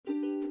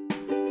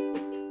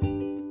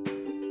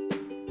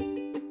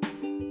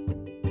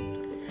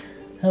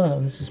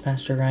Hello, this is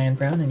Pastor Ryan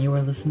Brown, and you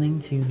are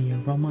listening to the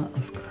Aroma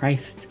of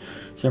Christ,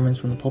 sermons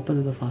from the pulpit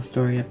of the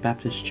Fostoria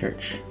Baptist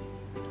Church.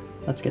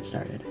 Let's get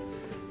started.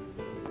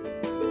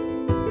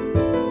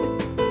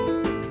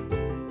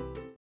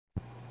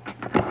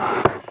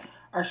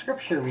 Our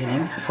scripture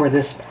reading for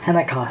this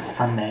Pentecost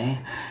Sunday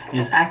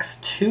is Acts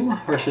 2,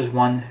 verses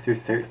 1 through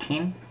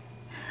 13,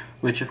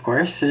 which of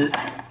course is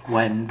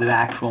when the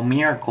actual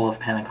miracle of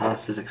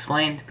Pentecost is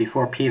explained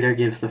before Peter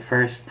gives the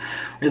first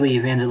really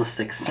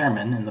evangelistic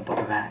sermon in the book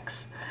of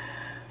Acts.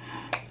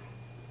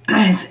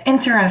 It's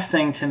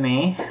interesting to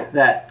me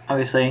that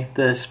obviously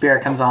the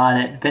Spirit comes on.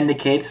 It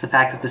vindicates the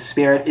fact that the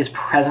Spirit is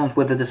present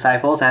with the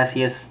disciples as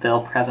he is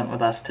still present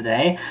with us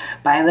today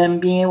by them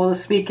being able to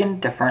speak in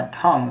different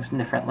tongues, in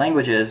different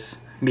languages,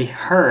 be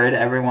heard,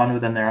 everyone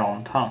within their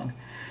own tongue.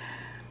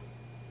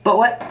 But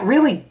what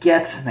really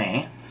gets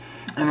me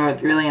and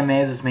what really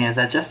amazes me is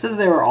that just as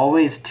there were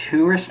always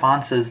two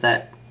responses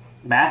that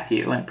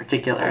Matthew, in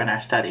particular in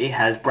our study,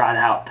 has brought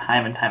out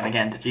time and time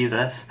again to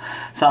Jesus,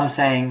 some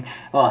saying,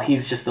 well,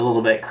 he's just a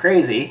little bit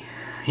crazy,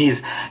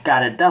 he's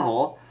got a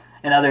devil,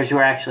 and others who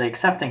are actually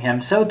accepting him,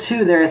 so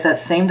too there is that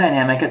same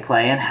dynamic at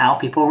play in how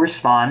people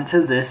respond to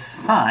this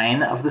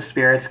sign of the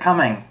Spirit's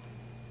coming.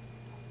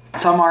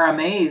 Some are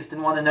amazed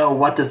and want to know,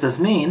 what does this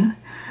mean?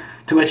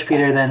 To which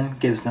Peter then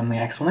gives them the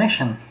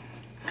explanation.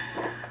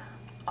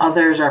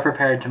 Others are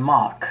prepared to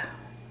mock,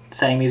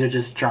 saying these are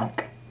just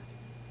drunk.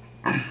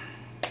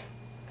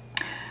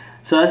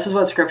 So this is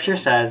what Scripture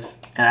says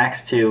in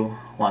Acts 2,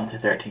 1 through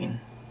 13.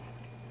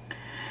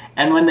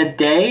 And when the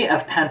day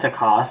of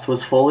Pentecost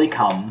was fully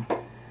come,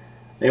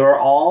 they were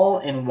all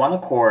in one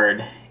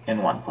accord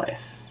in one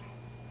place.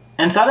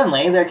 And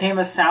suddenly there came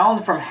a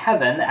sound from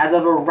heaven as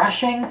of a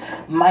rushing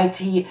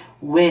mighty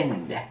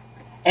wind,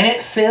 and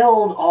it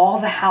filled all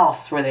the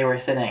house where they were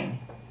sitting.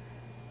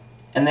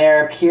 And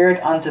there appeared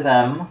unto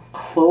them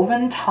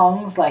cloven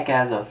tongues like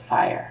as of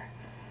fire,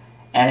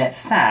 and it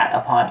sat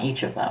upon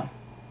each of them.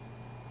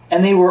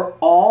 And they were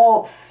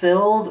all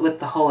filled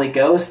with the Holy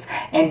Ghost,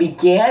 and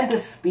began to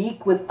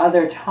speak with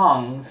other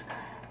tongues,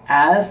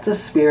 as the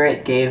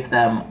Spirit gave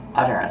them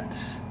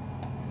utterance.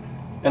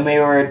 And they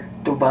were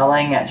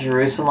dwelling at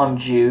Jerusalem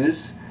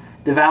Jews,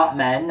 devout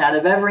men, out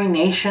of every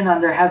nation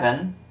under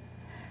heaven.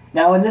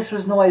 Now when this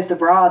was noised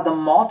abroad, the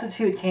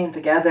multitude came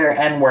together,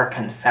 and were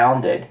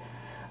confounded,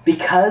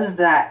 because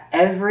that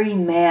every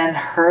man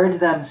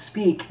heard them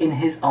speak in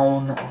his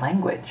own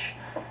language.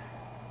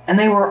 And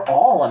they were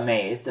all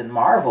amazed and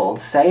marveled,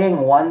 saying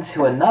one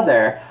to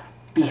another,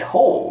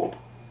 Behold,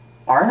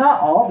 are not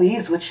all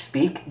these which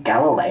speak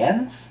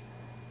Galileans?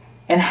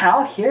 And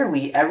how hear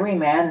we every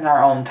man in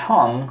our own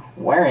tongue,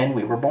 wherein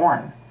we were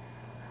born?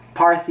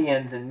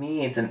 Parthians and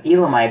Medes and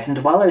Elamites and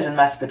dwellers in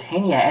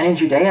Mesopotamia and in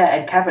Judea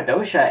and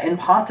Cappadocia, in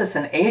Pontus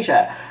and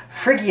Asia,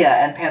 Phrygia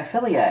and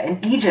Pamphylia, in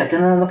Egypt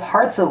and in the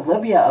parts of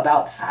Libya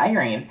about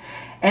Cyrene,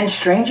 and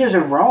strangers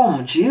of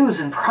Rome, Jews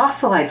and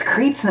proselytes,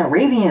 Cretes and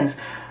Arabians,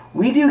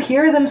 we do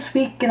hear them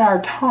speak in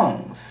our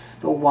tongues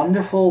the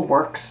wonderful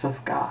works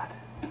of God.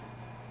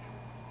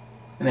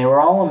 And they were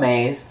all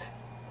amazed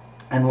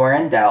and were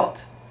in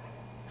doubt,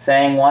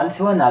 saying one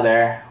to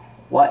another,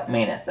 What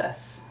meaneth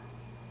this?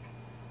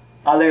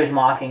 Others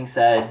mocking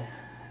said,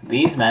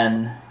 These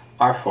men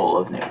are full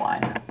of new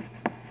wine.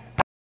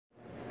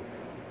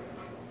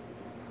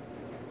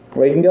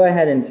 Well, you can go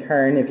ahead and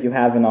turn, if you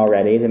haven't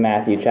already, to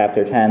Matthew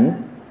chapter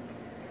 10.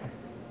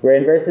 We're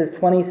in verses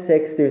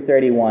 26 through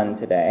 31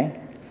 today.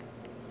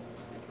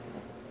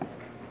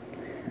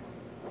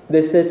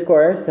 This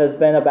discourse has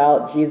been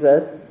about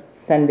Jesus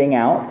sending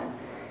out,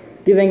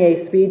 giving a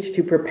speech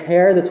to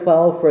prepare the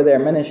 12 for their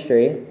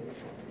ministry.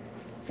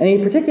 And he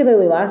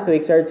particularly last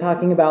week started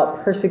talking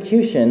about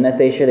persecution that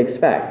they should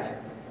expect.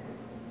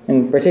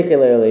 And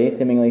particularly,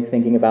 seemingly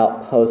thinking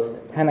about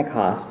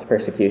post-Pentecost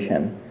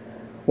persecution,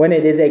 when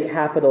it is a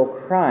capital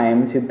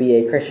crime to be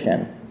a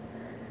Christian.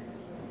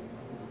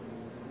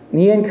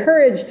 He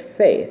encouraged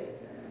faith.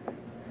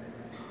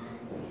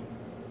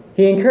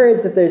 He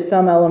encouraged that there's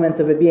some elements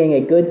of it being a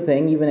good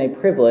thing, even a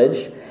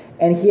privilege,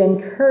 and he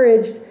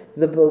encouraged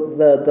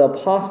the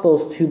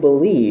apostles to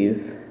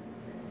believe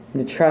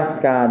and to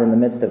trust God in the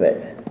midst of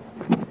it.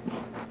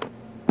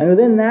 And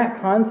within that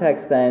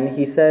context, then,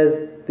 he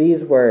says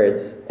these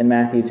words in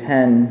Matthew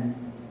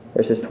 10,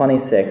 verses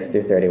 26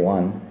 through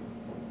 31.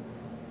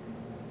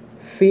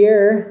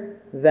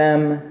 Fear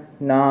them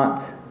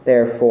not,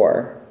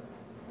 therefore.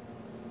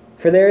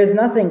 For there is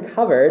nothing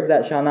covered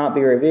that shall not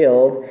be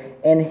revealed,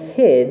 and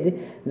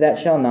hid that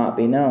shall not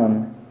be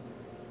known.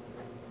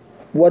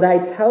 What I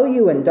tell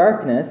you in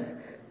darkness,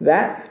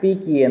 that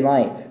speak ye in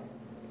light.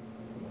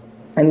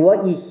 And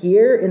what ye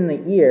hear in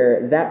the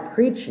ear, that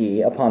preach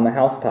ye upon the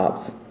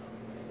housetops.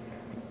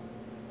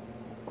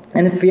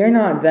 And fear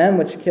not them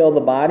which kill the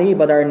body,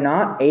 but are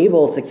not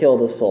able to kill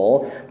the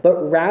soul, but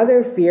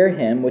rather fear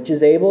him which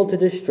is able to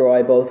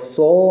destroy both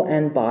soul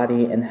and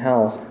body in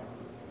hell.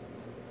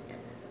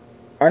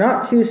 Are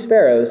not 2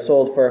 sparrows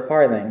sold for a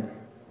farthing?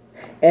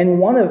 And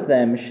one of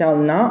them shall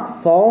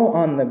not fall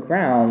on the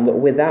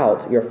ground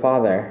without your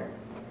Father.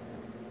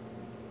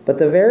 but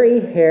the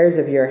very hairs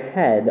of your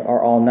head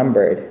are all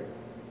numbered.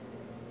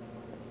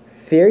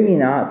 Fear ye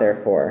not,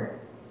 therefore.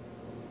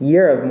 Ye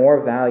are of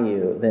more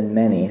value than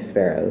many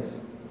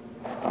sparrows.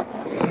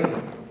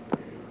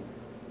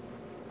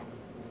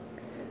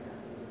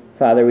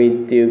 Father, we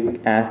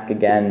do ask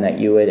again that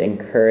you would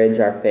encourage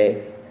our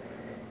faith,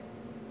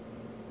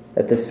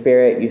 that the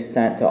Spirit you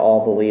sent to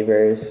all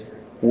believers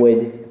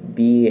would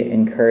be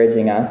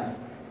encouraging us,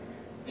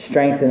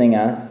 strengthening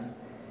us,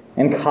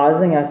 and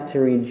causing us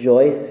to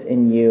rejoice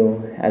in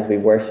you as we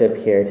worship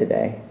here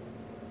today.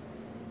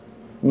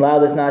 Allow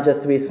this not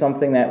just to be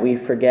something that we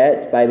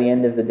forget by the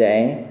end of the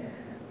day,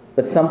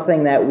 but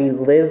something that we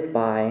live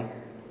by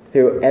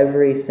through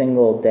every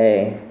single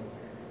day.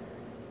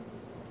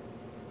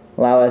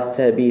 Allow us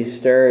to be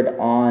stirred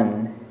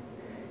on,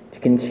 to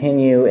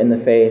continue in the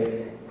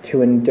faith,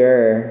 to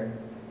endure,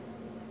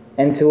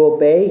 and to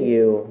obey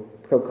you,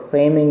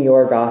 proclaiming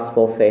your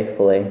gospel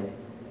faithfully.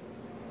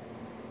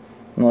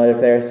 And Lord,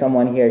 if there is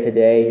someone here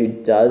today who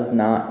does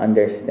not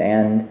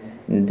understand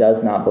and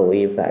does not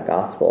believe that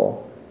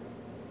gospel,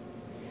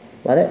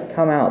 let it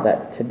come out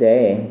that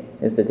today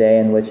is the day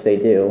in which they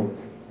do,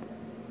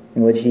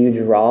 in which you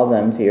draw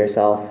them to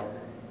yourself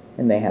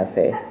and they have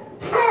faith.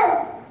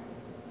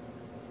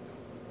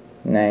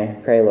 And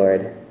I pray,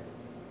 Lord,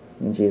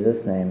 in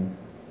Jesus' name,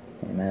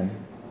 amen.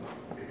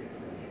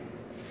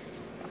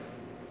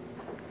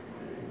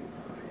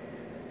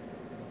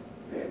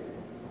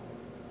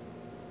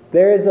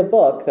 There is a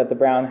book that the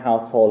Brown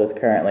household is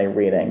currently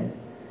reading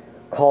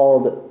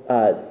called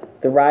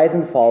The Rise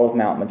and Fall of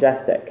Mount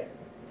Majestic.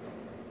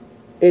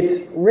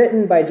 It's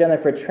written by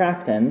Jennifer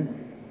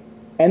Trafton,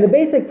 and the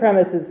basic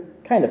premise is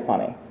kind of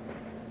funny.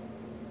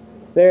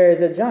 There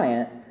is a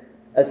giant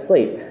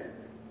asleep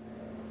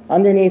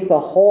underneath the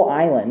whole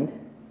island,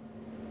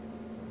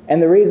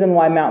 and the reason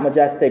why Mount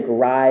Majestic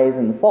rises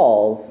and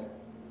falls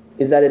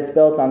is that it's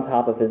built on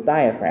top of his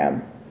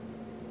diaphragm,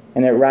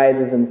 and it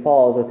rises and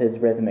falls with his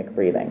rhythmic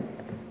breathing.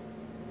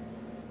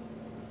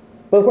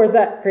 But of course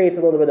that creates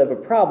a little bit of a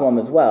problem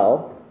as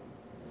well,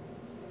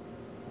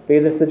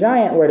 because if the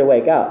giant were to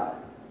wake up,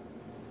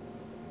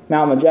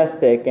 Mount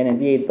Majestic, and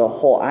indeed the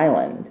whole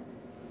island,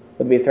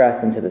 would be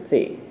thrust into the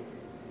sea.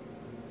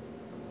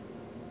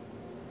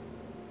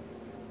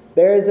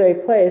 There is a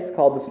place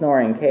called the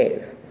Snoring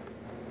Cave.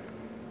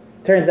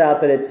 Turns out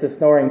that it's the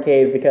Snoring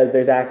Cave because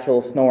there's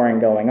actual snoring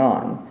going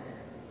on.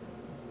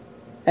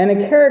 And a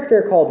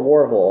character called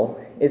Warvel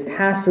is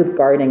tasked with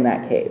guarding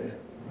that cave.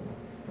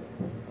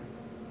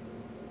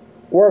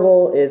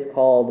 Warvel is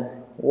called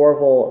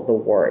Warvel the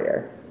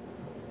Warrior.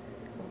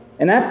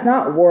 And that's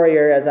not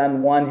warrior as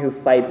in one who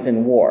fights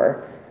in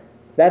war.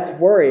 That's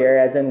warrior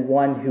as in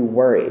one who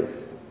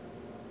worries.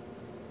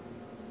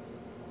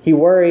 He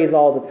worries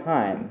all the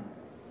time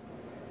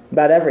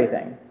about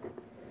everything.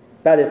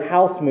 About his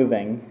house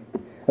moving,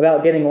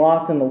 about getting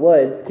lost in the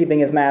woods, keeping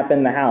his map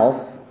in the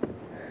house.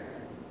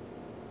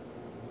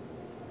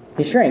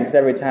 He shrinks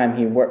every time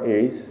he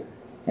worries,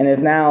 and is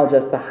now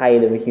just the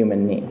height of a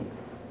human knee.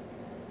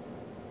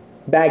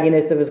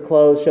 Bagginess of his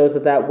clothes shows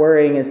that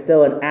worrying is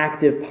still an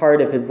active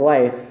part of his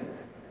life.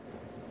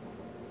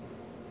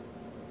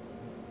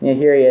 And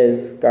here he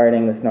is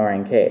guarding the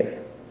Snoring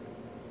Cave.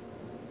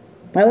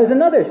 Now there's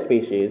another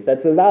species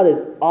that's about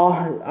as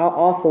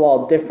awful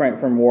all different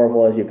from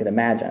Warvel as you could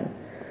imagine.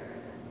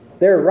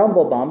 They're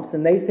rumblebumps,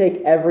 and they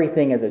take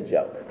everything as a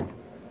joke.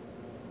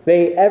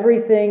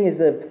 Everything is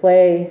a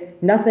play,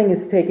 nothing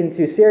is taken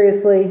too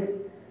seriously,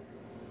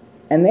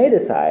 and they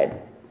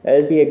decide that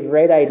it'd be a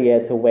great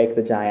idea to wake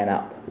the giant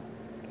up.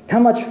 How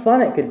much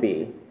fun it could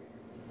be.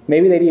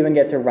 Maybe they'd even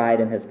get to ride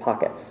in his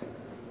pockets.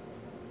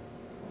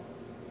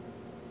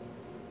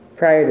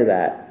 Prior to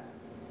that,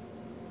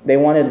 they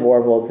wanted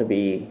Warvel to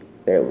be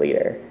their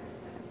leader.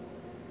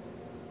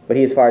 But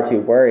he's far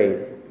too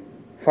worried,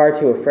 far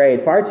too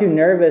afraid, far too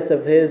nervous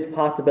of his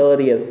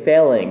possibility of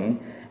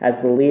failing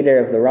as the leader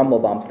of the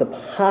Rumblebumps to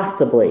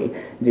possibly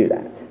do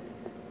that.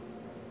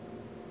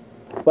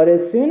 But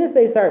as soon as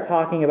they start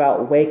talking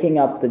about waking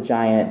up the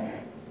giant,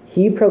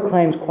 he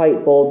proclaims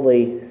quite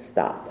boldly,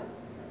 "Stop."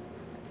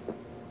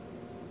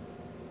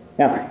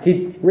 Now,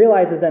 he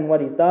realizes then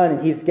what he's done,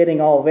 and he's getting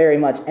all very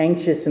much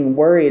anxious and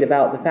worried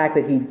about the fact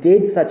that he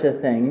did such a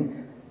thing,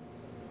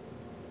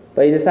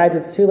 but he decides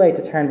it's too late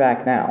to turn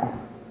back now.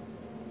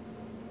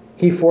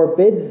 He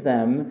forbids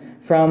them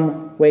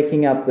from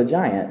waking up the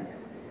giant.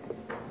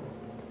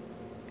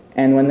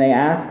 And when they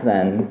ask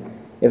then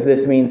if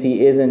this means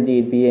he is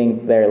indeed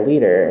being their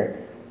leader,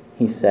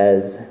 he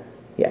says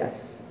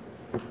yes.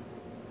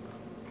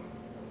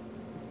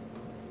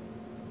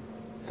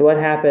 So what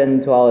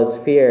happened to all his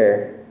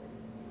fear,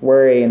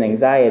 worry, and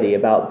anxiety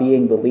about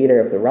being the leader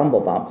of the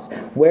Rumblebumps?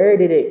 Where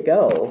did it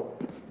go?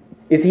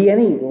 Is he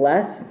any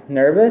less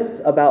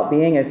nervous about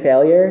being a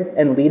failure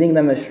and leading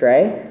them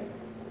astray?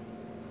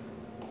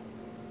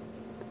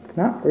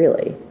 Not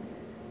really.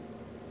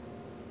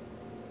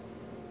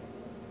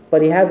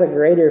 But he has a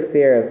greater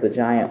fear of the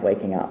giant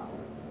waking up.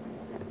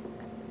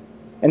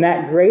 And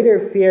that greater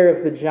fear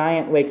of the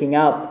giant waking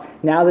up,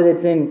 now that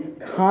it's in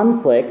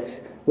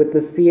conflict with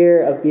the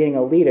fear of being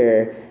a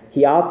leader,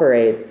 he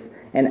operates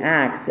and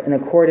acts in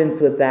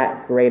accordance with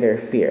that greater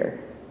fear.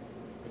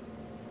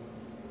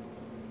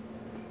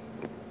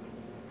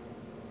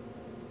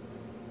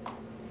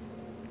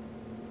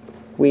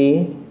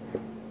 We,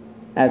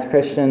 as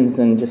Christians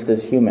and just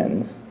as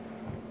humans,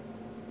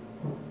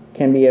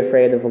 can be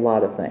afraid of a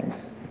lot of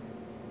things.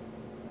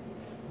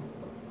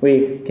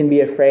 We can be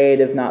afraid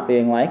of not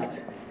being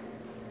liked.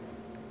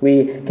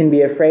 We can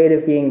be afraid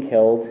of being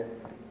killed.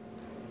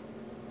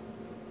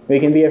 We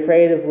can be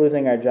afraid of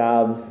losing our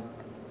jobs.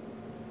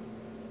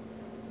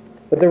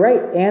 But the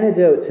right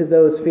antidote to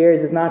those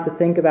fears is not to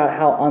think about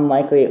how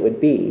unlikely it would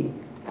be,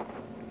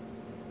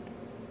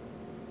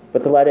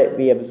 but to let it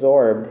be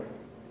absorbed,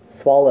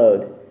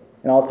 swallowed,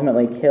 and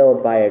ultimately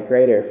killed by a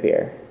greater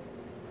fear.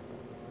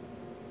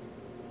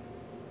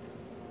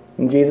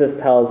 And Jesus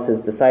tells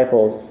his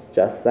disciples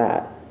just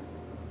that.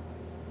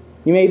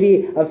 You may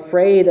be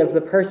afraid of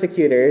the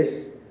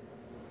persecutors,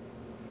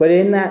 but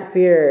in that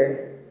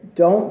fear,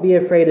 don't be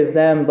afraid of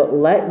them, but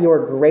let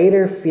your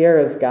greater fear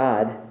of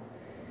God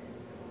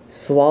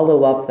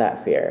swallow up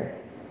that fear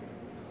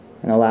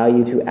and allow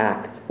you to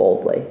act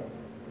boldly.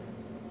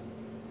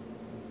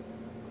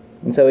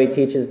 And so he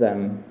teaches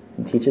them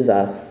and teaches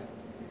us,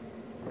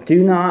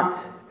 do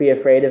not be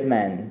afraid of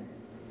men,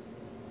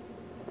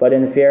 but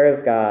in fear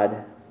of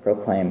God,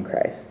 proclaim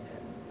Christ.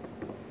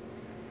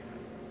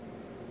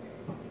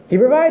 He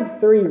provides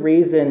 3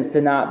 reasons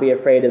to not be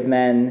afraid of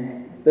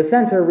men. The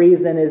center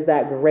reason is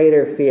that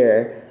greater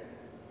fear.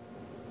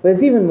 But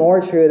it's even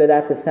more true that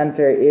at the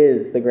center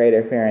is the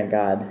greater fear in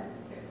God,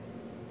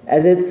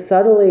 as it's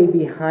subtly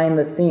behind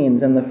the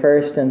scenes in the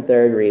first and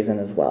third reason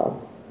as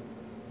well.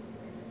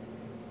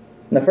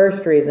 And the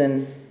first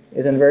reason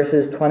is in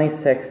verses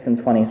 26 and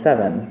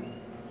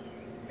 27.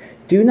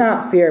 Do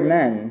not fear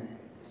men,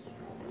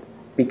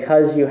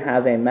 because you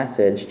have a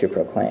message to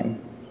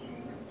proclaim.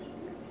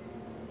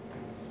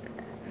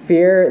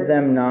 Fear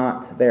them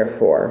not,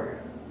 therefore,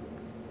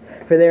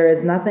 for there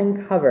is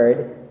nothing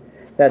covered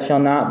that shall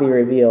not be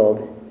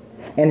revealed,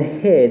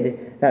 and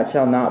hid that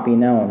shall not be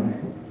known.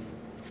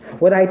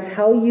 What I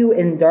tell you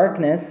in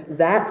darkness,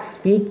 that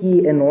speak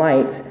ye in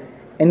light,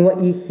 and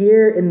what ye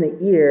hear in the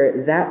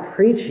ear, that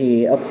preach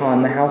ye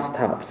upon the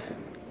housetops.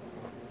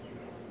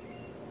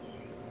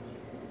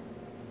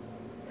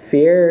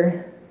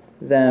 Fear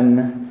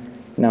them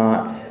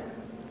not,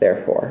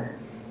 therefore.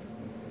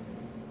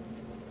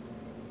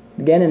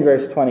 Again in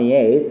verse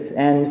 28,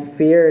 and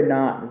fear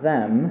not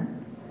them.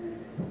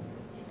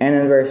 And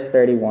in verse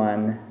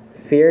 31,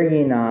 fear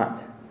ye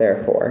not,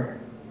 therefore.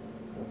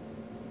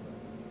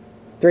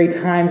 3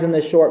 times in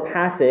this short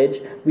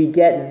passage, we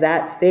get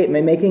that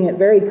statement, making it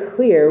very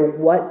clear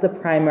what the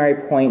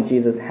primary point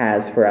Jesus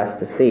has for us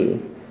to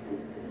see.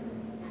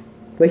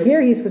 But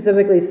here he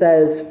specifically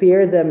says,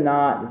 fear them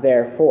not,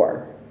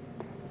 therefore.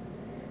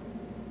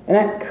 And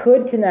that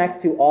could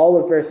connect to all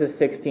of verses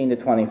 16 to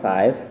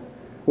 25,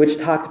 which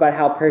talked about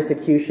how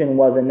persecution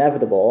was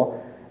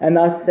inevitable, and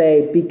thus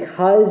say,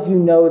 because you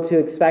know to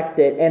expect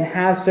it and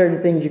have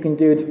certain things you can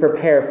do to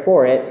prepare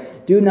for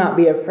it, do not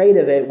be afraid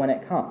of it when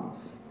it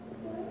comes.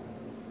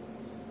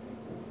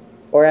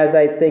 Or as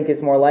I think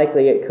is more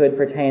likely, it could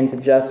pertain to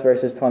just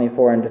verses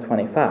 24 and to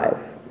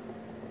 25.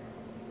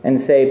 And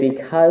say,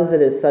 because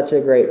it is such a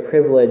great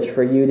privilege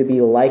for you to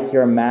be like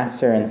your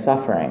master in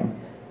suffering,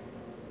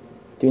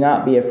 do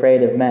not be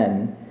afraid of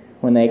men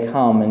when they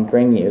come and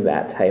bring you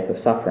that type of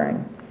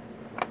suffering.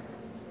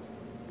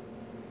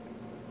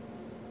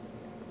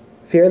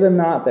 Fear them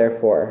not,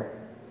 therefore,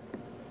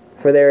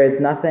 for there is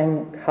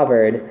nothing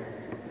covered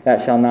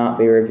that shall not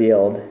be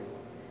revealed,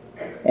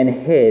 and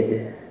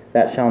hid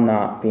that shall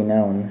not be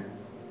known.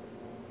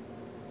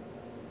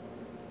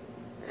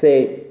 It's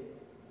a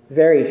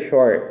very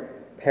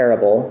short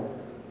parable.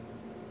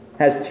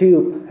 Has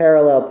 2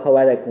 parallel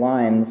poetic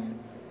lines.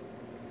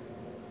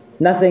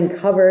 Nothing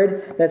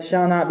covered that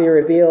shall not be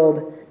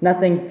revealed,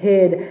 nothing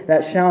hid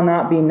that shall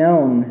not be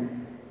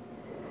known.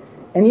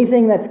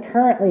 Anything that's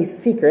currently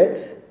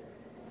secret,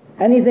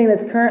 anything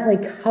that's currently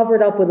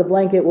covered up with a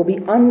blanket will be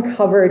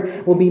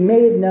uncovered, will be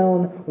made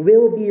known,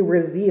 will be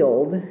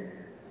revealed.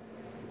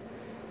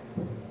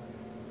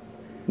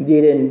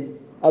 Indeed, in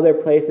other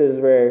places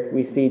where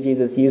we see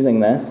Jesus using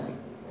this,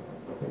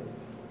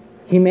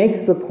 he makes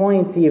the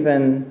point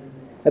even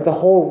that the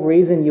whole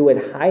reason you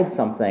would hide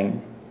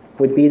something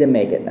would be to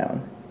make it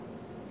known.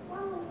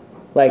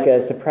 Like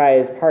a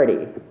surprise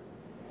party.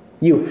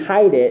 You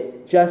hide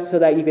it just so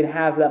that you can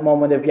have that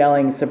moment of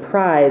yelling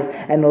surprise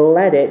and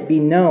let it be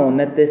known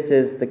that this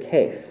is the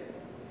case.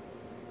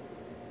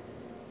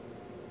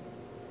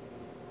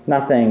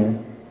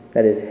 Nothing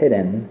that is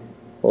hidden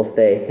will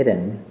stay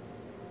hidden,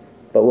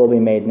 but will be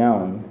made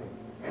known.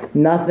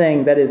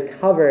 Nothing that is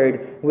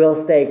covered will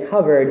stay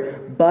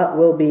covered, but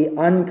will be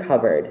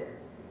uncovered.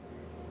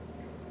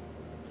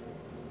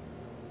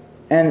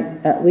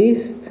 And at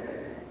least,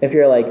 if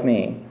you're like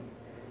me,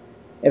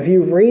 if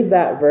you read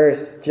that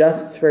verse,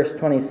 just verse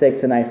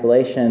 26 in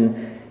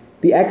isolation,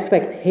 the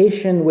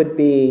expectation would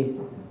be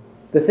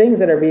The things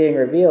that are being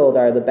revealed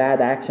are the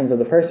bad actions of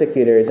the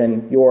persecutors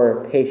and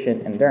your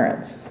patient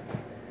endurance.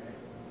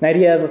 An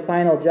idea of a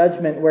final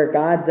judgment where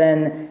God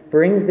then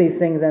brings these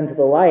things into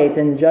the light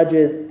and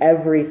judges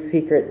every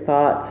secret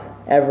thought,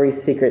 every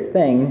secret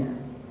thing,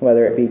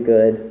 whether it be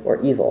good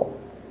or evil.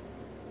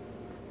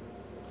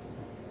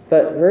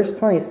 But verse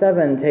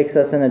 27 takes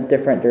us in a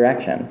different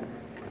direction.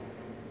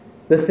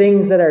 The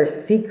things that are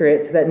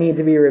secret that need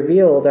to be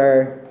revealed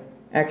are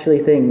actually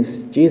things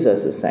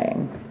Jesus is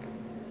saying.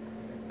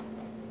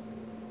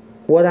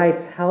 What I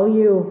tell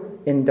you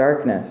in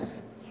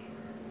darkness,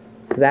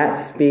 that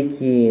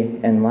speak ye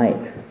in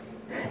light.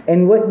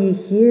 And what ye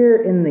hear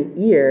in the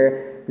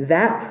ear,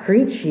 that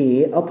preach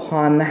ye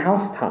upon the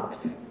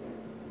housetops.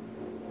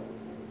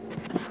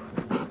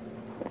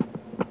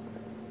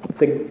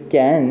 It's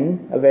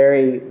again a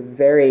very,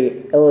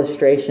 very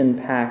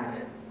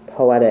illustration-packed,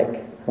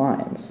 poetic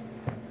lines.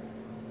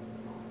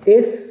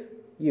 If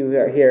you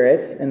hear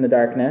it in the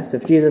darkness,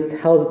 if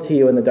Jesus tells it to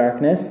you in the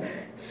darkness,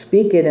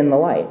 speak it in the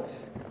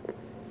light.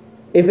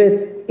 If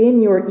it's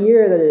in your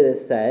ear that it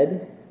is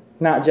said,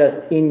 not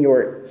just in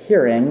your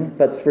hearing,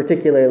 but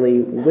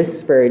particularly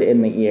whispered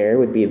in the ear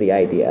would be the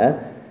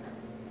idea,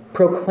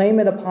 proclaim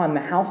it upon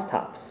the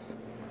housetops.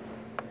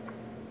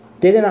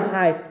 Get in a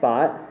high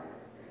spot,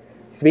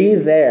 be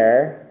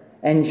there,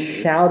 and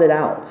shout it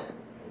out.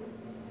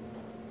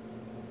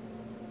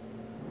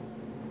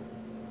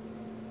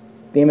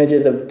 The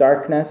images of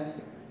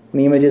darkness,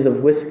 the images of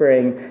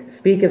whispering,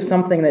 speak of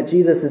something that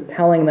Jesus is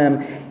telling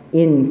them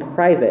in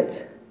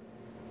private,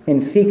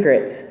 in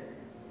secret,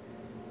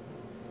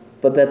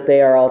 but that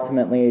they are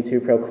ultimately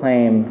to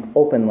proclaim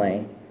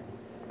openly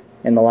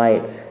in the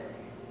light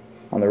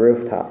on the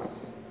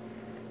rooftops.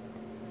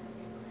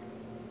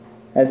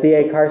 As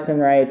D.A. Carson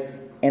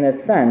writes, in a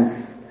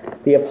sense,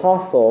 the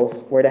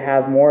apostles were to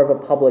have more of a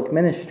public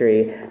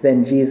ministry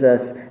than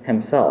Jesus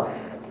himself.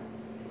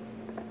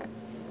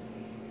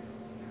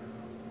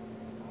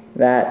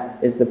 That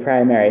is the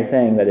primary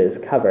thing that is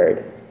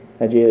covered,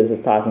 that Jesus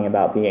is talking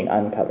about being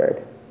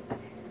uncovered.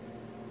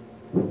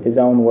 His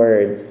own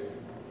words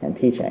and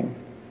teaching.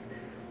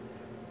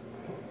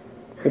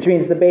 Which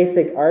means the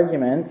basic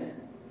argument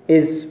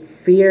is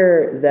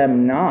fear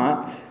them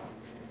not,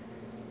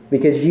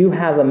 because you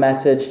have a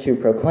message to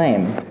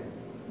proclaim.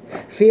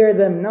 Fear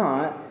them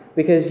not,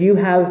 because you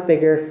have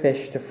bigger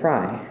fish to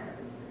fry.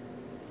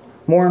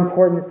 More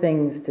important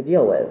things to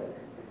deal with.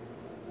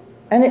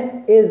 And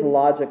it is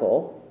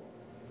logical,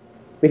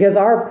 because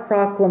our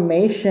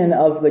proclamation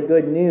of the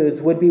good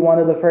news would be one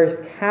of the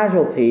first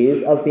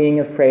casualties of being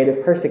afraid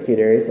of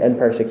persecutors and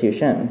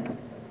persecution.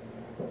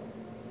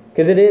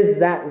 Because it is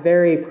that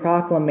very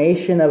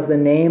proclamation of the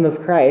name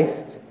of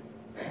Christ,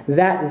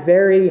 that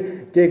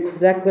very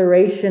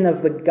declaration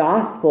of the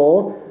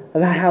gospel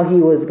about how he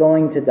was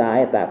going to die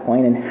at that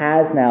point and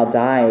has now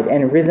died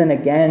and risen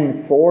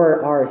again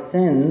for our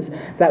sins,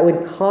 that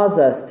would cause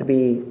us to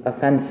be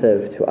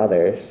offensive to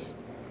others.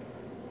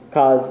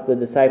 Cause the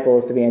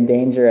disciples to be in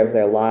danger of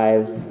their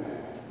lives,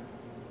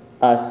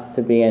 us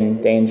to be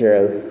in danger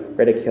of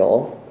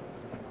ridicule,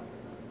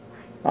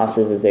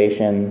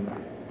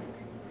 ostracization,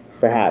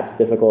 perhaps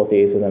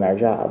difficulties within our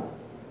job.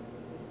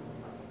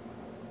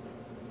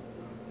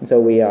 And so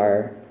we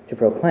are to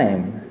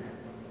proclaim,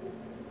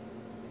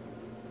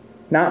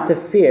 not to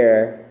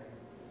fear,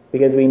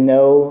 because we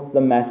know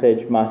the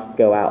message must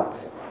go out.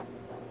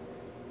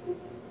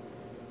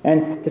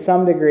 And to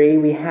some degree,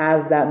 we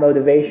have that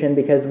motivation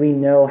because we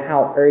know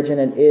how urgent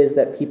it is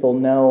that people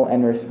know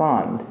and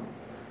respond.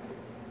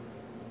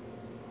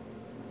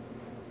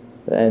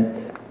 And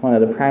one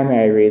of the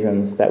primary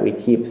reasons that we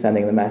keep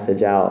sending the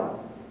message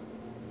out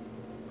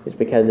is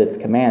because it's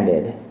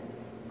commanded.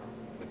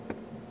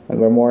 And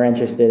we're more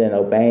interested in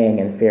obeying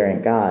and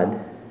fearing God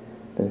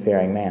than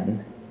fearing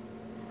man.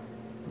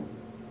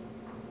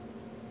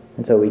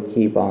 And so we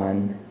keep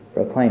on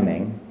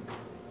proclaiming,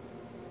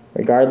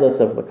 regardless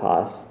of the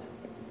cost.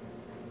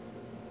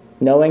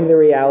 Knowing the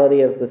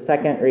reality of the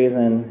second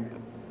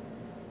reason,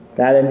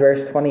 that in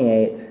verse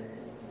 28,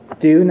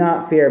 do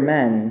not fear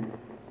men,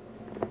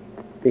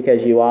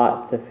 because you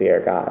ought to fear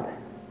God.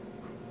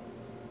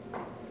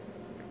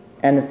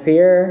 And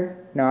fear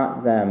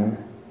not them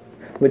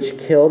which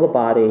kill the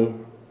body,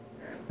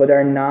 but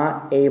are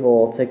not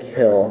able to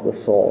kill the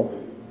soul.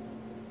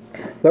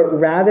 But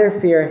rather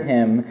fear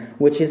him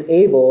which is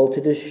able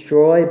to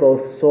destroy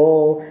both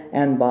soul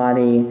and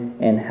body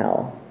in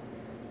hell.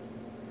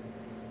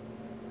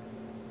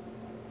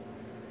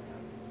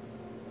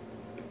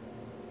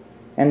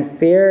 And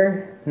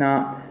fear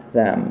not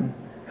them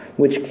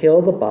which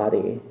kill the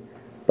body,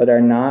 but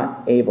are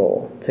not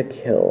able to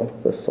kill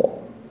the soul.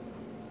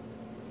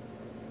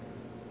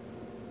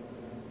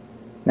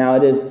 Now,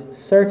 it is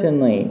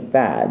certainly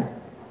bad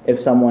if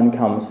someone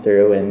comes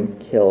through and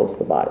kills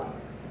the body.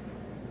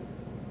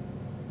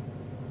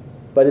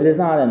 But it is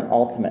not an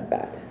ultimate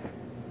bad.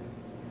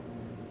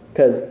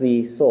 Because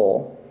the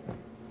soul,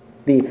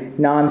 the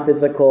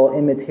non-physical,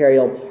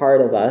 immaterial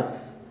part of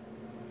us,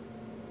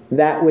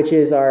 that which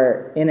is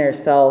our inner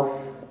self,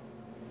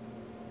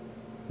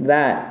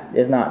 that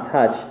is not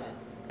touched,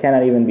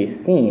 cannot even be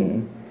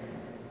seen,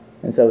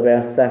 and so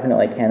most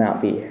definitely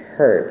cannot be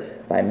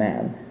hurt by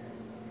man.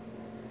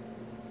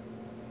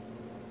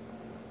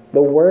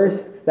 The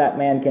worst that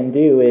man can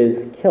do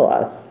is kill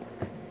us.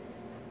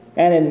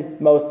 And in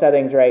most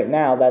settings right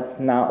now, that's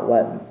not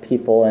what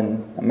people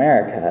in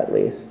America, at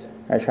least,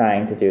 are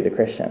trying to do to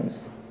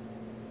Christians.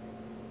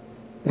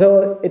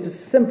 So it's a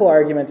simple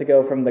argument to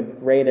go from the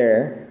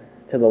greater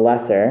to the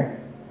lesser,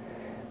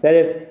 that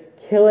if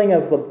killing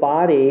of the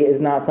body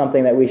is not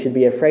something that we should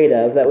be afraid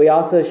of, that we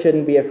also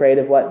shouldn't be afraid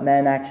of what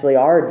men actually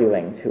are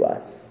doing to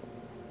us.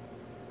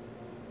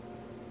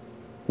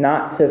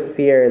 Not to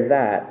fear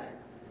that,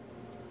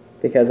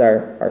 because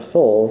our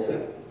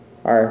souls,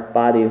 our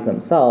bodies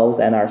themselves,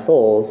 and our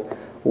souls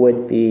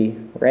would be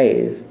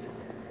raised.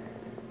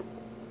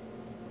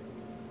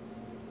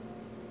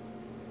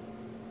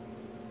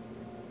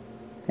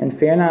 And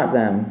fear not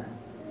them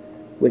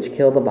which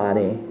kill the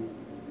body,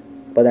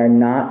 but are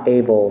not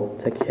able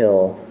to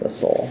kill the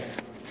soul.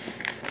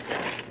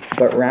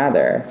 But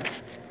rather,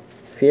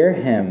 fear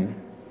him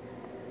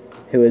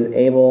who is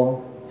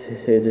able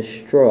to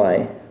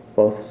destroy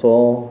both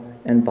soul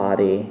and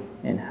body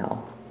in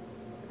hell.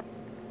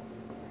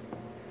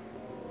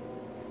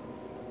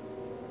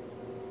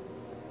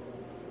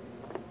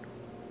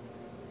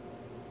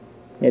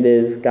 It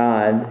is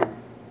God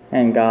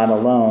and God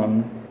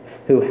alone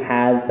who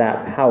has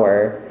that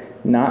power,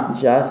 not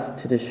just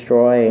to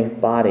destroy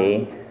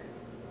body,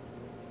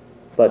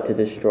 but to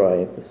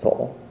destroy the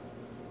soul.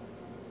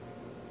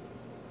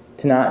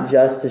 To not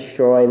just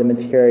destroy the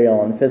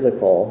material and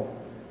physical,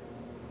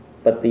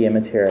 but the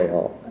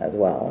immaterial as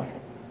well.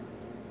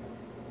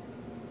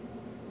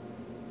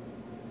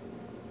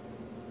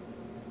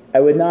 I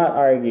would not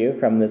argue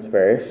from this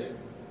verse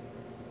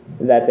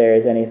that there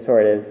is any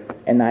sort of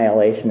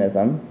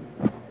annihilationism.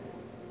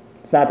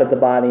 It's not that the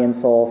body and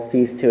soul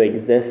cease to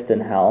exist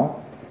in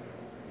hell.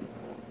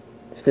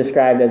 It's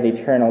described as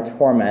eternal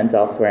torment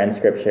elsewhere in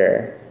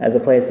Scripture, as a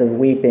place of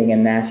weeping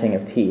and gnashing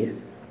of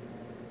teeth.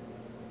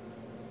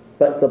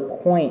 But the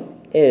point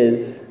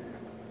is,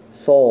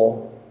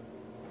 soul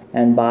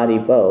and body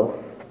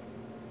both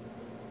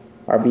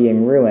are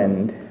being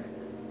ruined,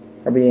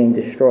 are being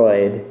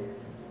destroyed,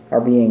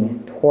 are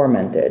being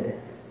tormented.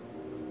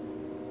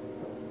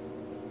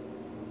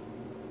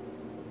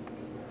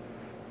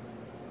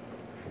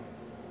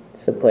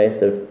 It's a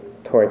place of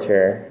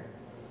torture,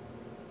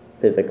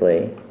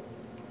 physically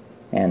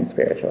and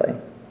spiritually.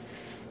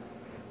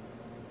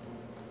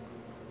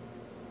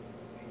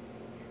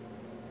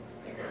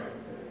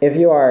 If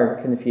you are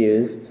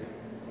confused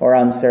or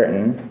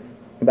uncertain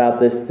about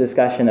this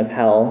discussion of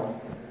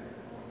hell,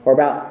 or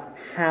about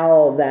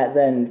how that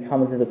then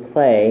comes into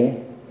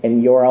play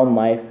in your own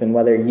life, and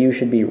whether you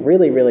should be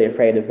really, really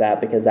afraid of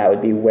that because that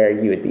would be where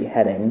you would be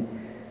heading,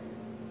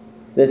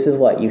 this is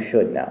what you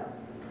should know.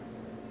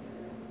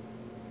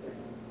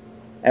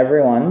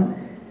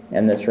 Everyone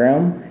in this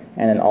room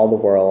and in all the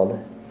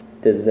world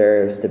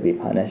deserves to be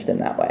punished in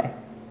that way.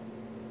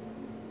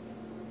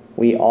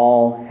 We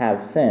all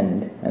have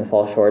sinned and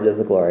fall short of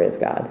the glory of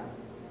God.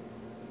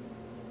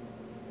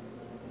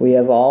 We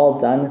have all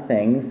done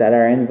things that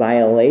are in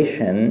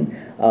violation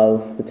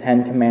of the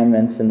Ten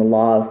Commandments and the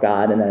law of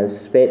God, and that have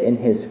spit in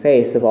his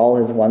face of all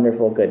his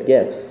wonderful good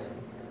gifts.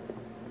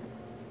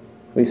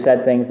 We've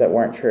said things that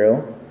weren't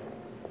true.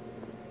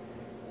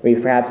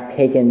 We've perhaps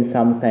taken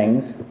some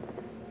things,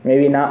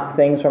 maybe not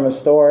things from a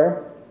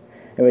store,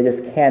 and we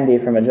just candy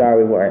from a jar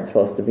we weren't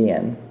supposed to be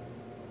in.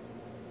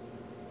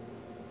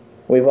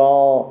 We've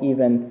all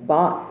even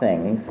thought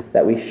things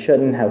that we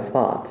shouldn't have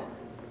thought.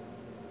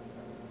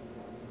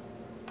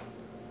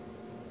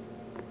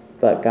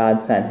 But God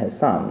sent his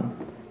Son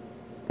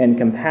in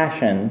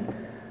compassion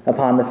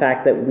upon the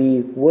fact that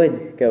we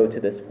would go to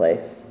this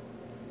place.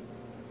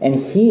 And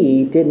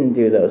he didn't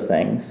do those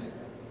things.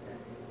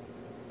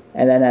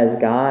 And then as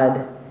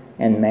God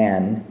and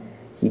man,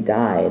 he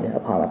died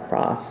upon a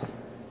cross,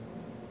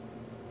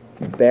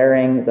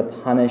 bearing the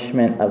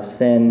punishment of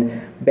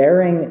sin,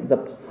 bearing the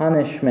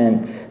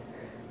punishment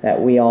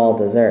that we all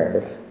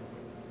deserve,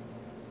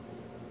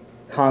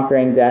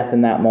 conquering death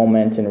in that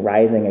moment and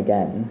rising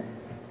again.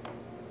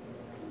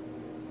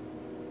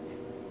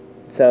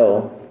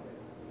 So,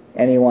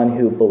 anyone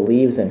who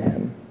believes in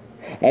him,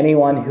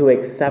 anyone who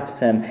accepts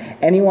him,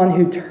 anyone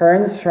who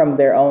turns from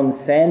their own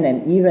sin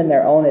and even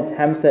their own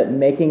attempts at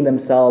making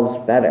themselves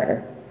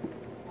better,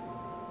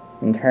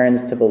 and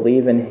turns to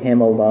believe in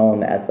him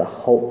alone as the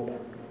hope,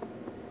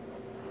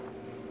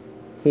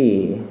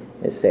 he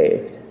is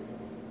saved.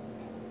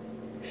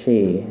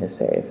 She is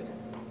saved.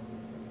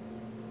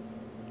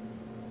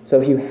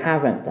 So if you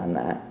haven't done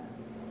that,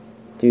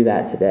 do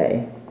that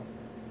today.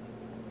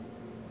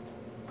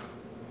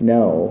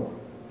 Know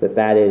that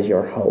that is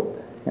your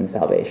hope and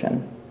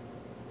salvation.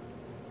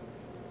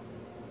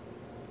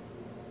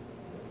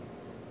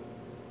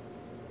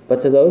 But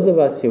to those of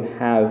us who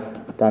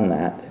have done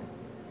that,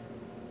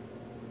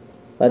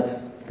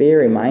 let's be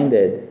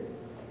reminded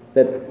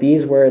that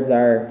these words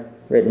are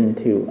written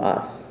to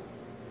us.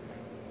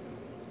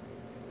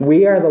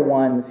 We are the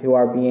ones who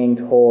are being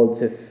told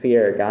to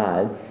fear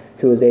God,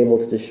 who is able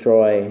to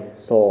destroy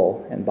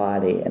soul and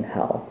body in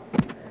hell.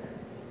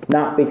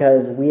 Not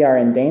because we are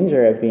in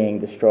danger of being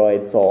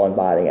destroyed, soul and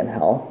body in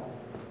hell,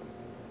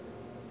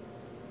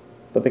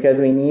 but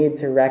because we need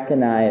to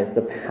recognize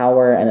the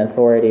power and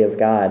authority of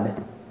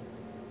God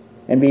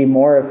and be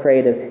more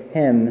afraid of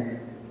Him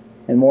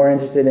and more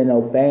interested in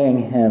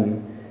obeying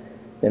Him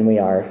than we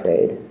are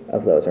afraid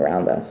of those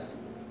around us.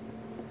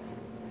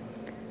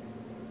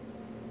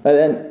 But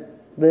then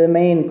the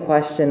main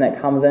question that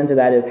comes into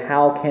that is,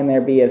 how can there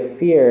be a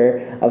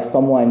fear of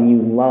someone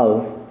you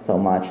love so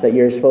much that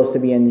you're supposed to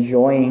be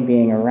enjoying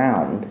being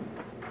around?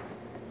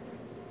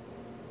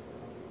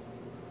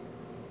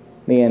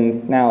 The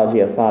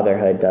analogy of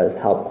fatherhood does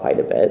help quite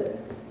a bit.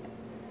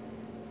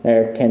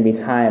 There can be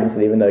times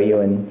that even though you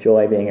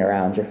enjoy being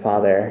around your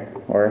father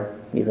or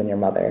even your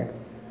mother,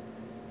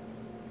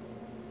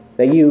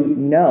 that you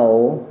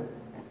know,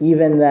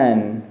 even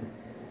then,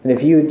 that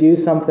if you do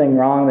something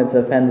wrong that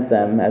offends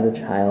them as a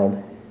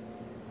child,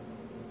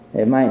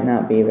 it might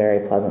not be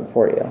very pleasant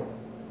for you.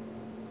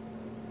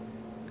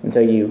 And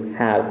so you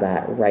have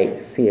that right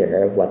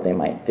fear of what they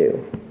might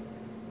do.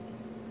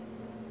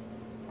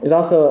 There's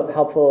also a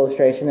helpful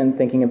illustration in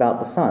thinking about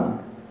the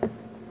sun.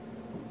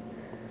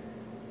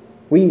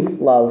 We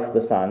love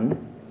the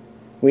sun.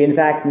 We, in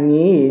fact,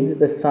 need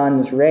the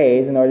sun's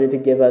rays in order to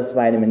give us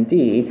vitamin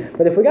D.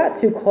 But if we got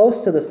too close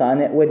to the sun,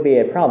 it would be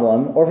a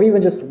problem. Or if we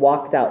even just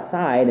walked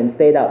outside and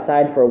stayed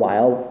outside for a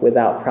while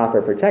without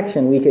proper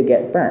protection, we could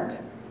get burnt.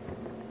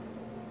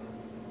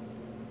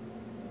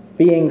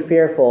 Being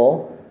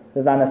fearful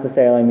does not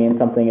necessarily mean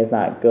something is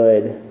not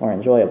good or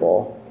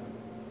enjoyable.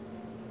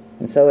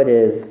 And so it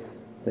is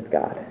with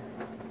God.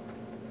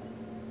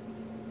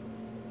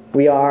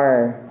 We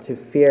are to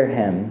fear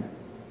Him,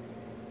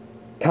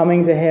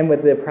 coming to Him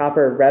with the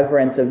proper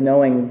reverence of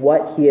knowing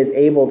what He is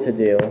able to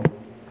do,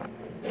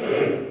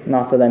 and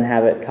also then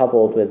have it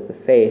coupled with the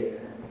faith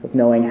of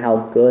knowing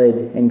how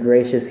good and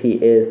gracious He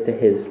is to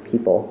His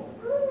people.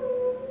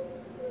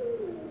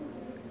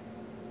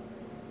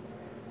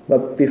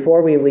 But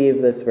before we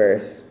leave this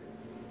verse,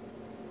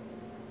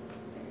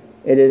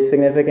 it is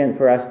significant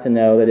for us to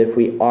know that if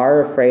we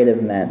are afraid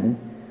of men,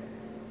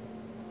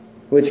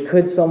 which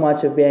could so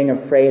much of being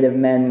afraid of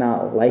men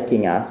not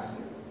liking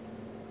us,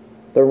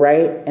 the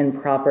right and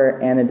proper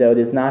antidote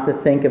is not to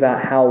think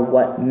about how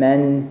what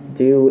men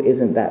do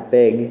isn't that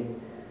big,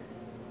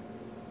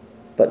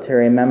 but to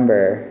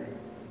remember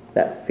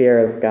that fear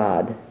of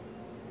God.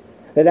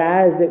 That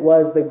as it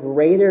was the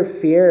greater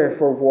fear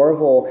for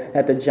Warvel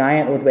that the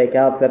giant would wake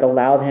up that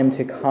allowed him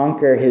to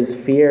conquer his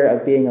fear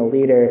of being a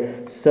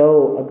leader,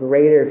 so a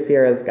greater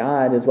fear of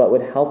God is what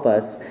would help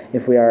us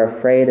if we are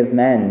afraid of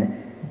men,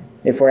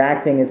 if we're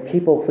acting as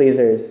people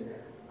pleasers,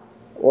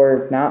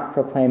 or not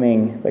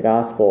proclaiming the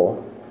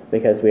gospel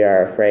because we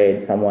are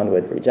afraid someone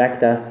would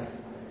reject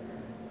us,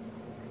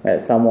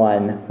 that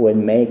someone would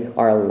make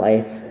our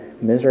life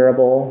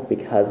miserable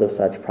because of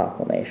such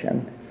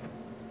proclamation.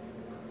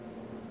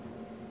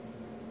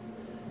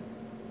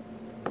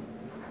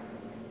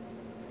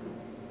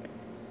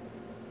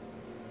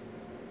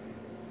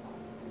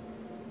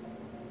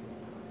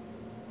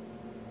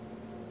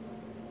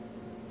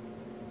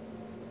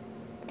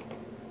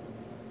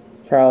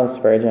 Charles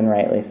Spurgeon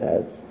rightly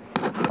says,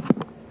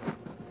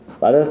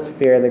 "Let us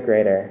fear the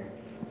greater,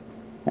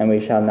 and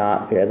we shall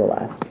not fear the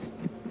less.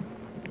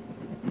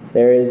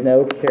 There is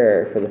no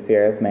cure for the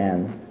fear of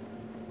man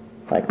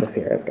like the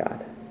fear of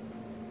God."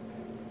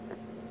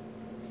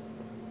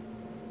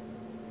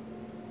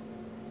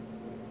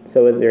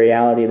 So with the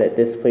reality that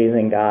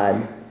displeasing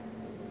God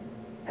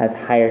has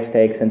higher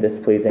stakes than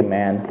displeasing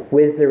man,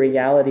 with the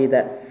reality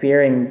that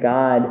fearing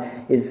God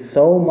is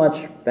so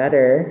much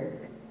better,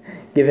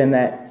 given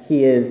that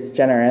He is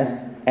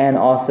generous and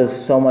also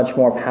so much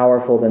more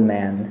powerful than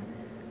man,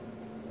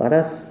 let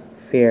us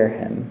fear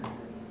Him.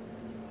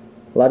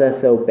 Let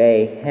us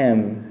obey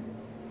Him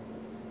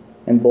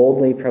and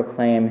boldly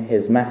proclaim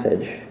His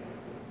message.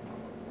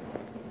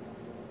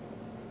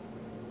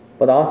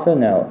 But also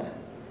note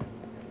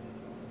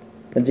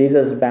that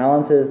Jesus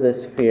balances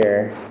this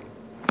fear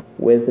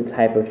with the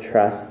type of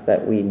trust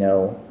that we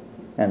know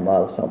and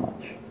love so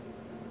much.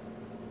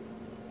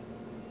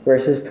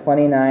 Verses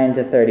 29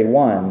 to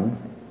 31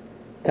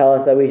 tell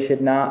us that we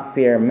should not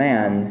fear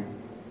man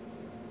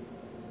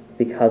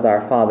because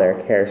our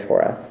Father cares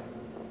for us.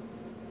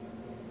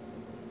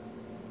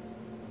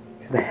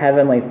 Because the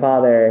Heavenly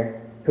Father,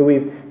 who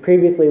we've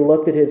previously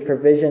looked at His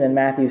provision in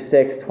Matthew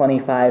 6,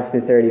 25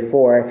 through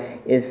 34,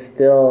 is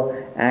still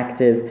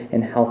active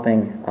in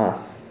helping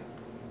us.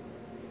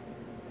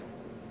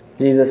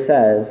 Jesus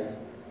says,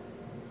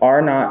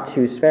 "Are not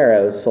 2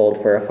 sparrows sold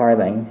for a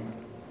farthing?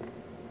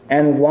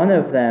 And one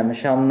of them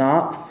shall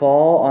not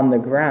fall on the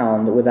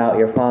ground without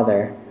your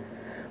Father.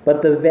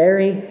 But the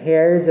very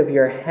hairs of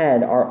your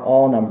head are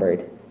all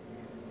numbered.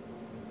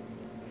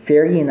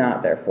 Fear ye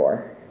not,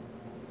 therefore.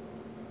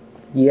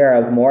 Ye are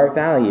of more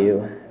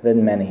value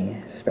than many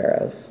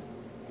sparrows."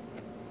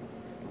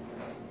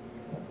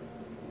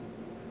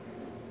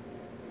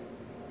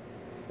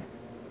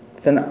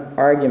 It's an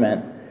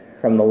argument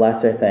from the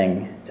lesser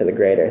thing to the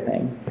greater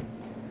thing.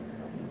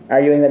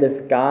 Arguing that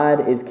if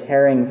God is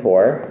caring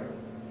for,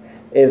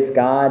 if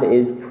God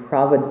is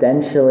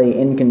providentially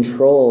in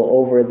control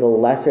over the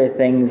lesser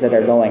things that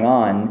are going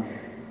on,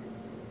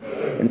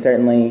 then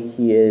certainly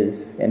he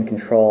is in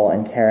control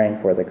and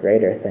caring for the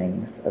greater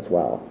things as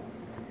well.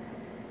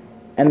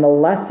 And the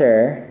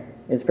lesser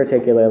is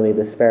particularly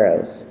the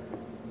sparrows.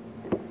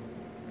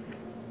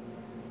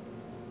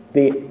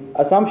 The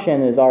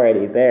assumption is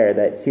already there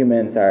that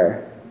humans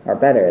are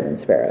better than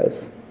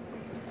sparrows.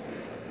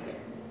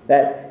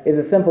 That is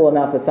a simple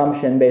enough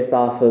assumption based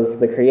off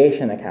of the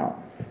creation account.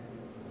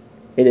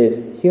 It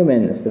is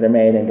humans that are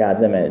made in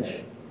God's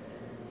image,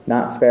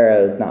 not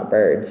sparrows, not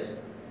birds.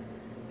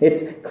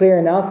 It's clear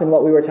enough in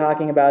what we were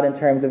talking about in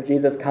terms of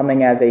Jesus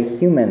coming as a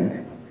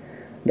human.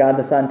 God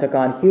the Son took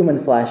on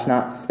human flesh,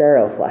 not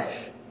sparrow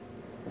flesh.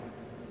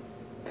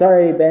 It's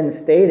already been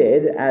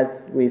stated,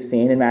 as we've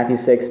seen in Matthew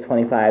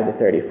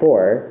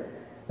 6:25-34,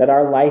 that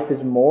our life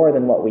is more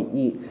than what we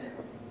eat.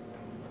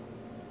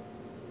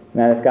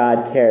 And that if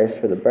God cares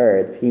for the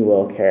birds, he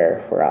will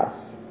care for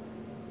us.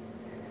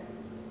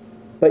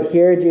 But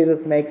here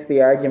Jesus makes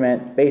the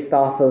argument based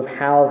off of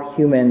how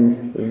humans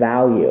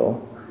value.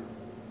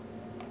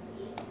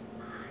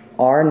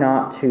 Are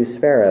not 2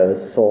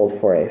 sparrows sold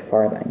for a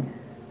farthing?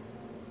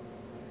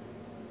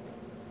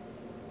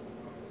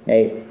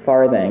 A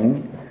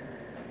farthing,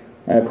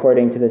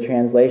 according to the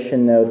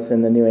translation notes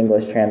in the New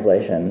English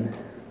Translation,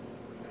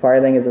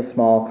 farthing is a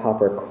small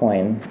copper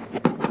coin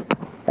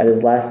that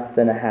is less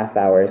than a half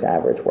hour's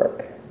average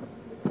work.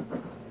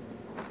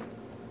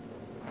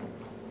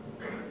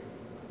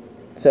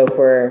 So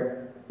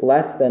for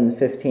less than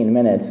 15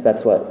 minutes,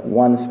 that's what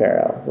 1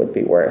 sparrow would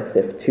be worth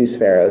if 2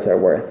 sparrows are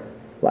worth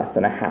less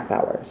than a half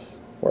hour's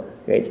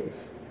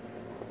wages.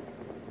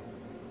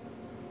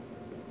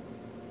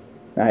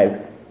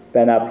 I've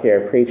been up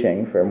here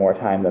preaching for more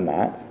time than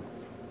that.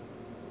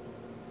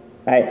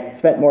 I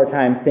spent more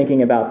time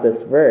thinking about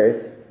this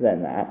verse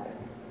than that.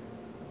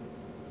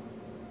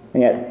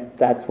 And yet,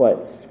 that's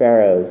what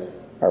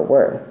sparrows are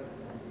worth.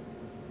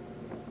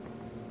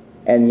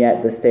 And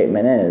yet the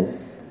statement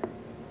is,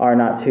 are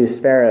not 2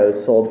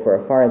 sparrows sold for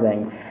a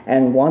farthing,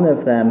 and one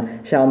of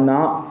them shall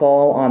not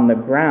fall on the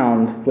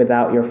ground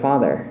without your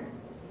Father?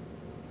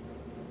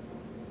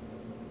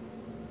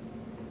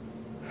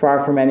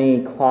 Far from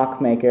any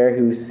clockmaker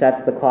who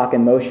sets the clock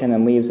in motion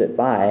and leaves it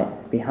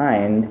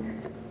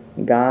behind,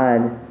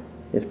 God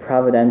is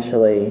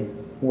providentially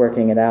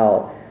working it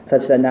out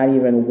such that not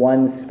even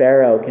 1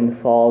 sparrow can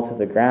fall to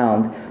the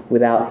ground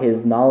without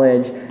his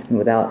knowledge and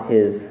without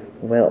his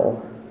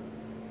will.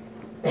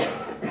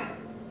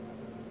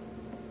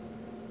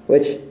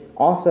 Which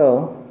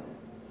also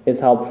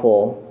is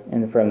helpful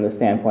from the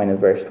standpoint of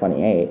verse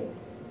 28.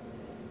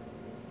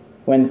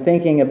 When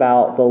thinking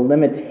about the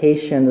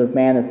limitations of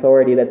man's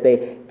authority, that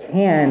they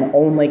can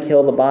only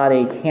kill the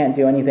body, can't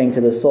do anything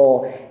to the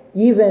soul,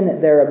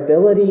 even their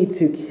ability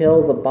to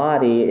kill the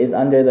body is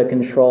under the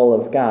control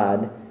of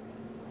God,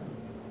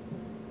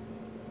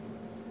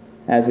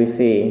 as we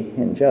see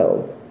in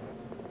Job.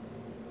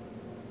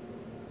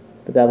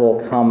 The devil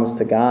comes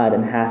to God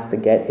and has to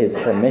get his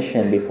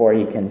permission before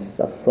he can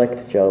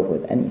afflict Job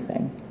with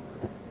anything.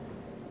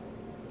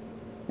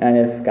 And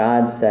if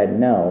God said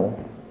no,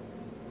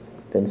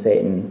 then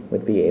Satan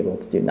would be able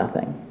to do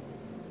nothing.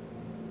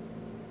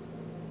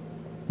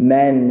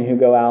 Men who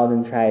go out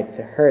and try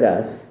to hurt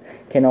us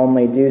can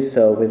only do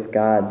so with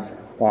God's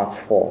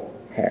watchful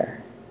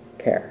care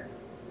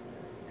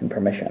and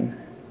permission.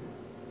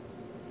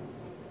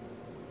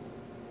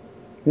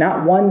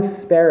 Not 1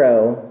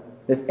 sparrow,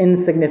 this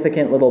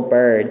insignificant little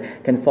bird,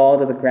 can fall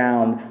to the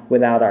ground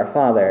without our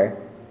Father,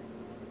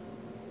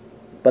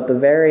 but the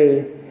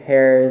very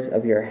hairs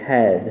of your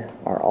head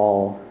are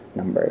all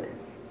numbered.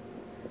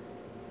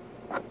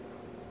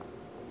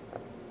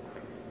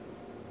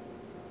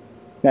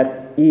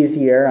 That's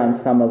easier on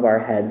some of our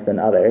heads than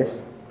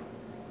others.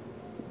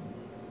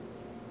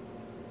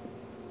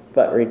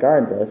 But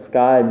regardless,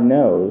 God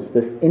knows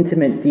this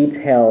intimate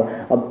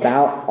detail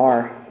about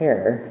our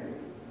hair.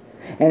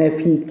 And if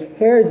he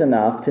cares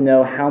enough to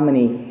know how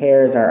many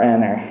hairs are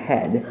on our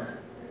head,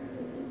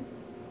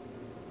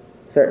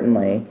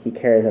 certainly he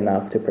cares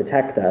enough to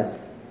protect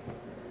us.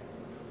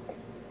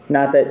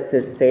 Not that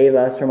to save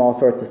us from all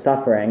sorts of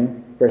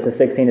suffering, verses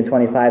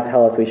 16-25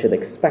 tell us we should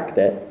expect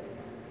it,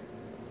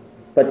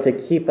 but to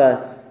keep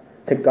us,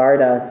 to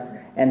guard us,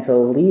 and to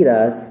lead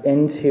us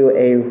into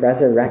a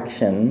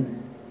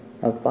resurrection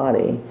of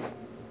body,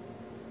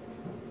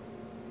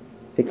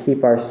 to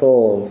keep our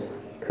souls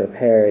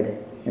prepared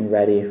and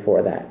ready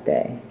for that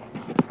day.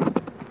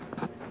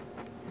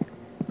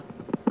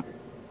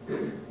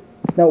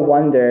 It's no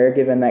wonder,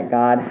 given that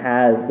God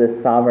has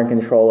this sovereign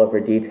control over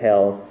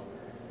details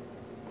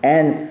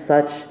and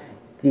such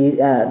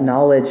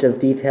knowledge of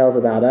details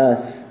about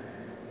us,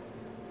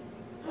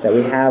 that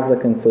we have the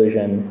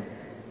conclusion,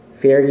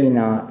 fear ye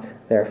not,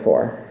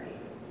 therefore.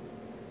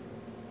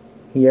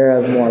 Ye are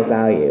of more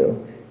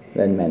value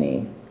than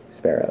many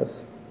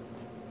sparrows.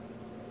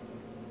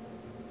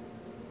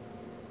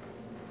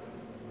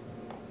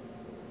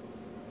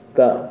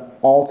 the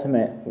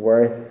ultimate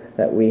worth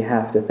that we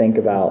have to think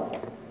about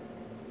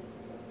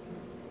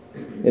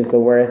is the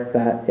worth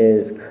that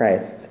is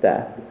Christ's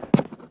death.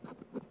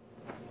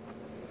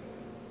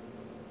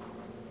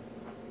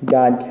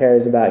 God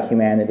cares about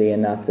humanity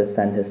enough to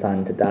send his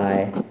Son to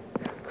die.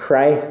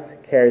 Christ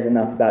cares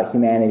enough about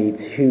humanity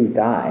to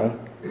die.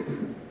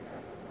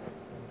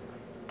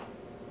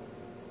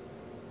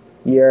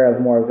 You're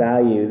of more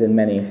value than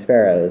many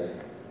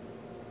sparrows.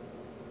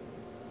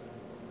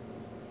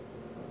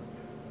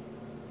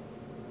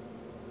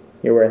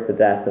 You're worth the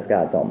death of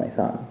God's only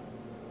Son.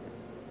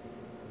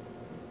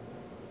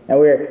 Now,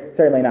 we're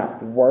certainly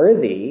not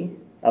worthy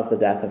of the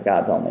death of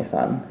God's only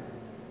Son.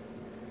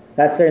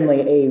 That's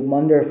certainly a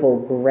wonderful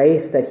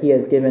grace that he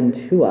has given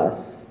to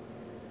us.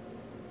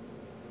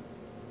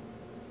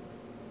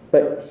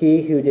 But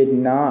he who did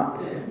not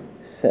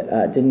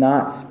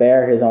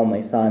spare his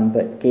only Son,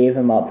 but gave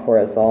him up for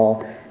us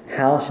all,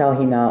 how shall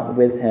he not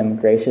with him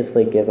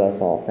graciously give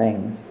us all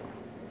things?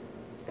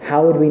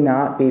 How would we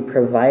not be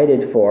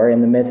provided for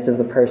in the midst of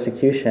the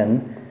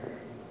persecution,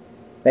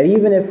 that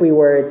even if we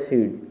were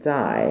to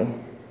die,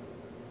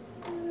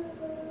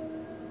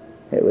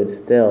 it would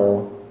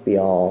still be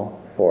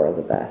all for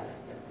the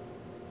best?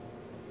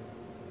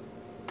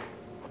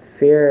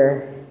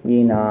 Fear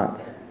ye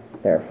not,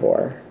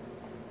 therefore.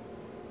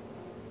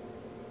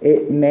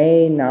 It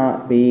may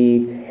not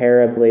be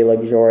terribly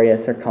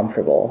luxurious or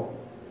comfortable,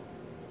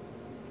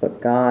 but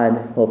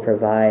God will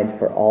provide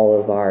for all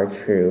of our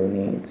true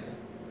needs,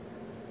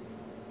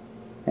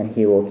 and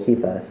he will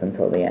keep us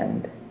until the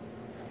end.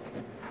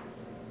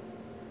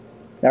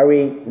 Are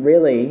we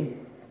really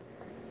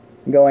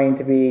going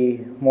to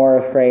be more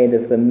afraid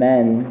of the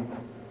men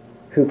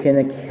who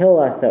can kill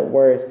us at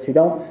worst, who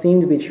don't seem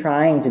to be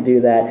trying to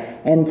do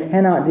that, and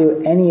cannot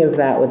do any of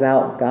that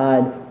without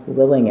God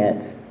willing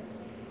it?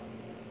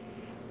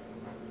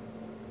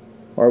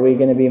 Or are we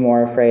going to be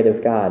more afraid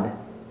of God?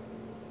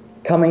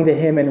 Coming to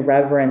him in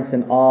reverence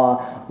and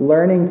awe,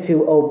 learning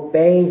to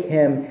obey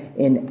him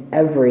in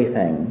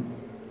everything.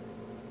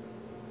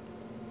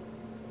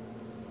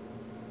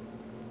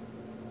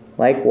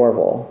 Like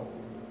Orville,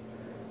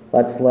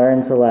 let's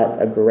learn to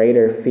let a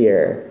greater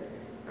fear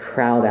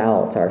crowd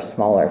out our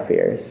smaller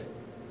fears.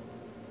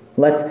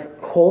 Let's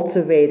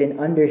cultivate an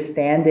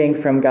understanding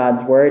from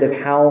God's word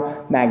of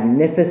how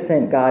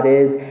magnificent God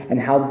is and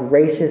how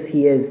gracious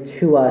he is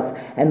to us,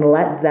 and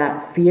let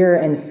that fear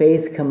and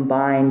faith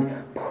combined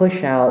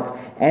push out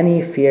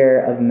any fear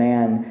of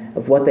man,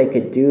 of what they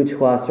could do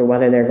to us or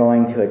whether they're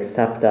going to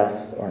accept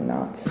us or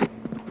not.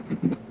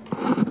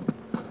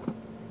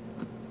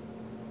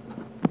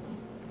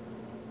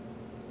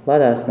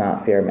 Let us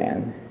not fear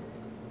man,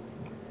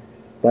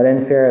 but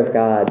in fear of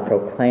God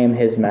proclaim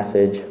his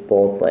message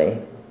boldly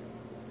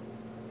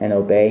and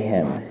obey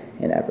him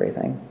in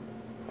everything.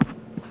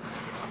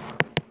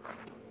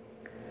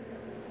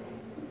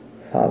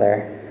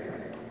 Father,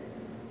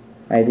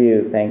 I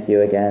do thank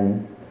you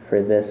again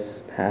for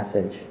this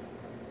passage,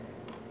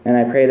 and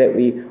I pray that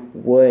we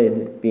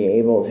would be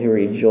able to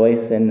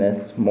rejoice in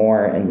this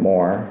more and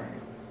more.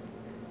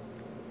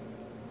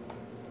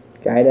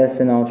 Guide us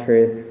in all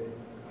truth.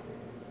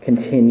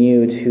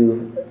 Continue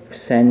to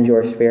send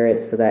your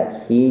Spirit so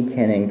that he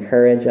can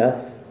encourage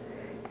us,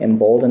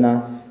 embolden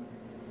us,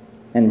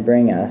 and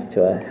bring us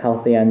to a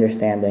healthy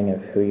understanding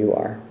of who you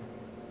are.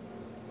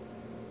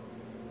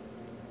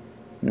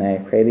 And I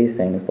pray these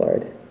things,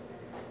 Lord,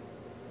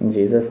 in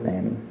Jesus'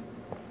 name,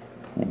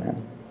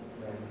 amen.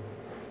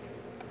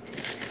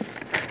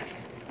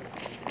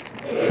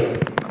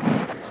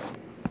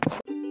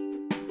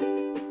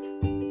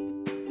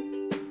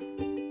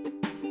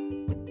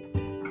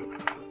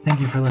 Thank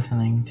you for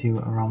listening to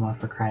Aroma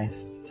for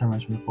Christ,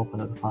 sermons from the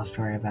pulpit of the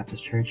Fostoria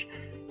Baptist Church.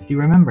 Do you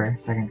remember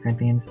 2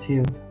 Corinthians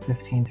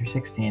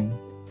 2:15-16?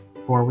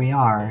 For we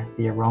are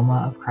the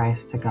aroma of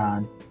Christ to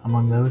God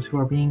among those who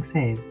are being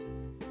saved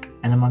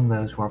and among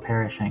those who are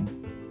perishing.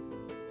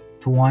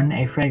 To one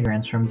a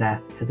fragrance from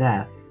death to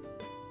death,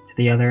 to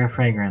the other a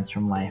fragrance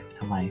from life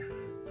to life.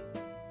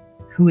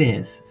 Who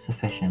is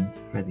sufficient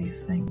for these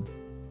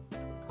things?